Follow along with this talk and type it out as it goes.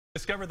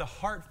Discover the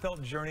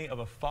heartfelt journey of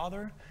a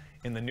father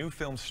in the new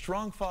film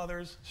Strong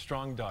Fathers,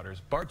 Strong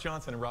Daughters. Bart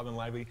Johnson and Robyn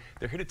Lively,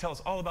 they're here to tell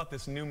us all about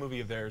this new movie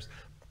of theirs.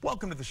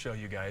 Welcome to the show,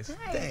 you guys.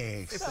 Hi.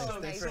 Thanks. It's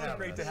so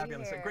great to have you on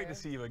the set. Great to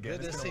see you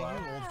again. Good to see you,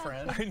 old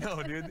friend. I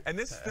know, dude. And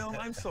this film,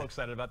 I'm so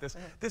excited about this.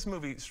 This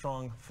movie,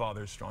 Strong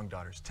Fathers, Strong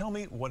Daughters. Tell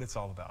me what it's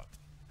all about.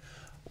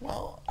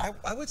 Well,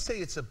 I would say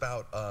it's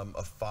about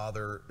a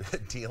father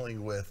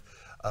dealing with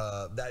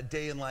that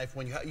day in life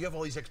when you have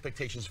all these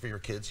expectations for your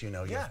kids. You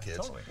know, you have kids.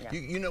 Totally. Yeah.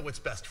 You know what's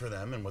best for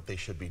them and what they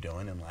should be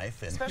doing in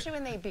life. And especially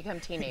when they become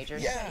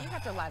teenagers. Yeah. You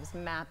have their lives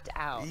mapped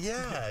out.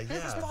 Yeah.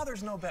 Because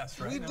fathers know best,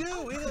 right? We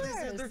do.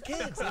 They're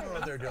kids. They know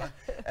what they're doing.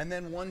 And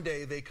then one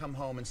day they come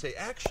home and say,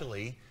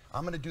 actually,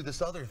 I'm going to do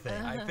this other thing.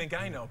 I think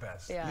I know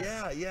best.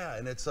 Yeah.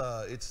 And it's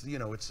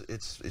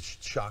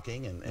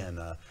shocking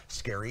and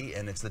scary,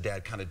 and it's the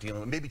dad kind of dealing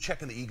with maybe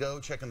checking the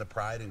ego, checking the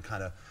pride, and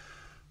kind of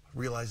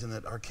realizing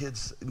that our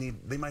kids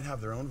they might have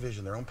their own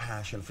vision, their own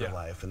passion for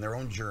life, and their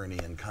own journey,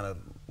 and kind of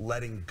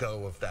letting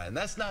go of that. And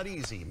that's not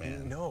easy,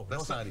 man. No,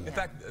 that's not easy. In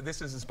fact,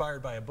 this is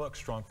inspired by a book,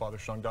 Strong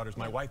Fathers, Strong Daughters.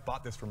 My wife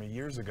bought this for me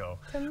years ago.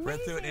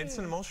 Read through it. It's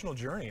an emotional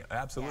journey,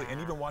 absolutely.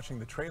 And even watching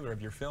the trailer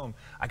of your film,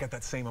 I got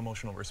that same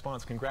emotional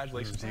response.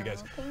 Congratulations to you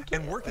guys.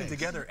 And working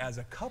together as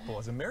a couple,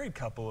 as a married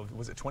couple of,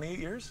 was it 28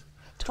 years?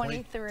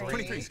 23.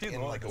 23, excuse me,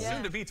 like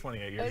soon to be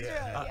 28 years.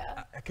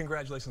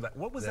 Congratulations on that.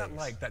 What was that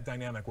like, that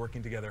dynamic,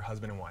 working together,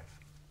 husband and wife?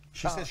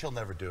 She says she'll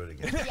never do it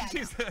again.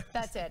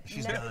 That's it.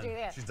 She's never done. do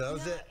that. She's done.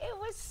 It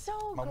was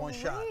so My one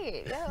shot.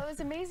 Yeah, it was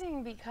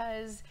amazing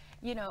because,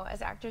 you know,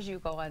 as actors you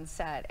go on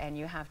set and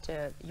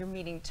you're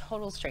meeting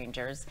total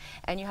strangers,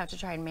 and you have to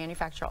try and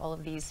manufacture all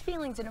of these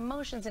feelings and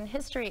emotions and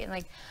history, and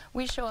like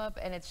we show up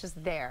and it's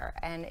just there,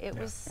 and it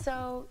was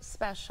so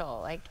special.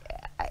 Like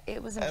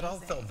it was amazing. It all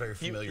felt very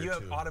familiar. You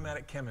have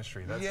automatic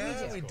chemistry.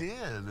 That's we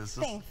did.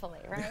 Thankfully,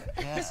 right?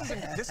 This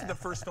is the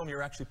first film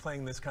you're actually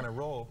playing this kind of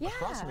role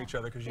across from each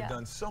other, because you've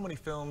done so many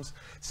films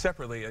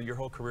separately. Your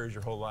whole careers,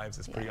 your whole lives.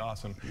 It's pretty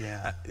awesome.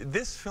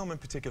 This film in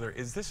particular,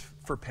 is this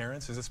for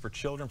parents? Is this for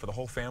children? For the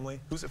whole family?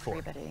 Who's it for?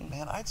 Everybody.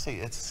 Man, I'd say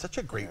it's such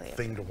a great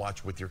thing to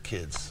watch with your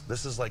kids.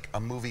 This is like a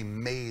movie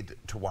made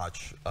to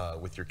watch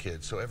with your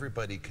kids, so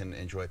everybody can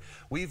enjoy it.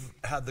 We've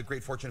had the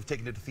great fortune of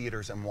taking it to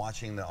theaters and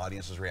watching the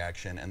audience's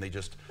reaction, and they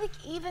just... Like,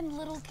 even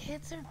little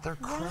kids are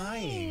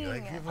crying.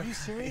 Like, are you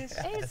serious?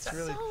 It's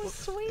really, so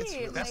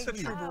sweet. That's the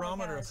true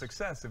barometer of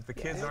success. If the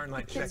kids aren't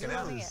like checking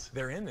out,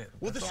 they're in it.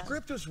 Well, the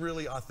script was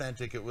really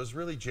authentic. It was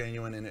really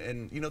genuine,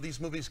 and you know, these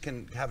movies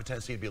can have a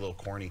tendency to be a little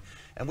corny,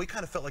 and we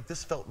kind of felt like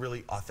this felt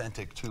really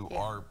authentic to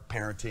our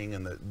parenting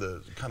and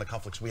the kind of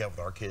conflicts we have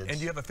with our kids. And do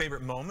you have a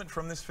favorite moment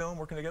from this film,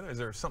 working together? Is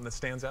there something that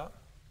stands out?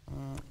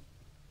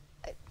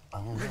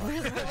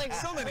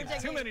 So many,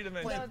 too many to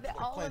mention.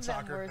 All of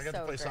them were I got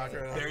to play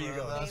soccer. There you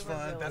go. That was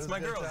fun. That's my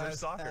girls. They're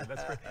soccer.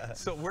 That's great.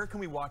 So where can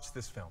we watch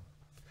this film?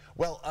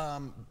 Well,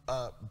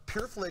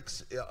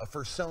 PureFlix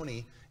for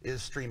Sony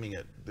is streaming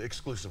it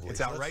exclusively. It's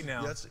out right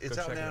now. It's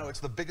out now. It's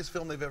the biggest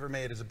film they've ever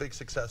made. It's a big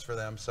success for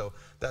them, so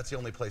that's the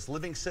only place.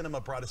 Living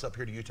Cinema brought us up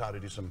here to Utah to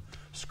do some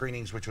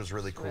screenings, which was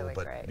really cool.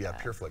 But yeah,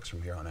 PureFlix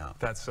from here on out.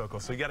 That's so cool.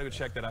 So you got to go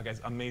check that out,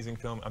 guys. Amazing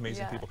film,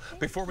 amazing people.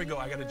 Before we go,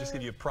 I got to just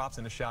give you props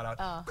and a shout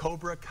out.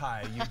 Cobra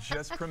Kai, you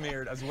just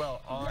premiered as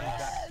well on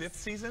that 5th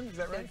season. Is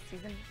that right?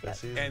 5th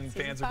season. And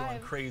fans are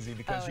going crazy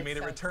because you made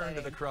a return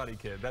to the Karate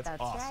Kid. That's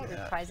awesome.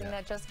 Right. Reprising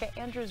that Jessica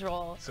Andrews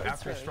role. So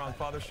after Strong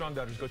Fathers, Strong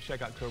Daughters, go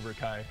check out Cobra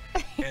Kai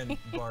and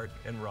Bart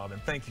and Robyn.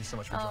 Thank you so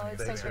much for joining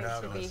us. It's so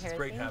great to be here. It's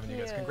great having you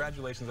guys.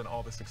 Congratulations on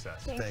all the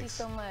success. Thank you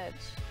so much.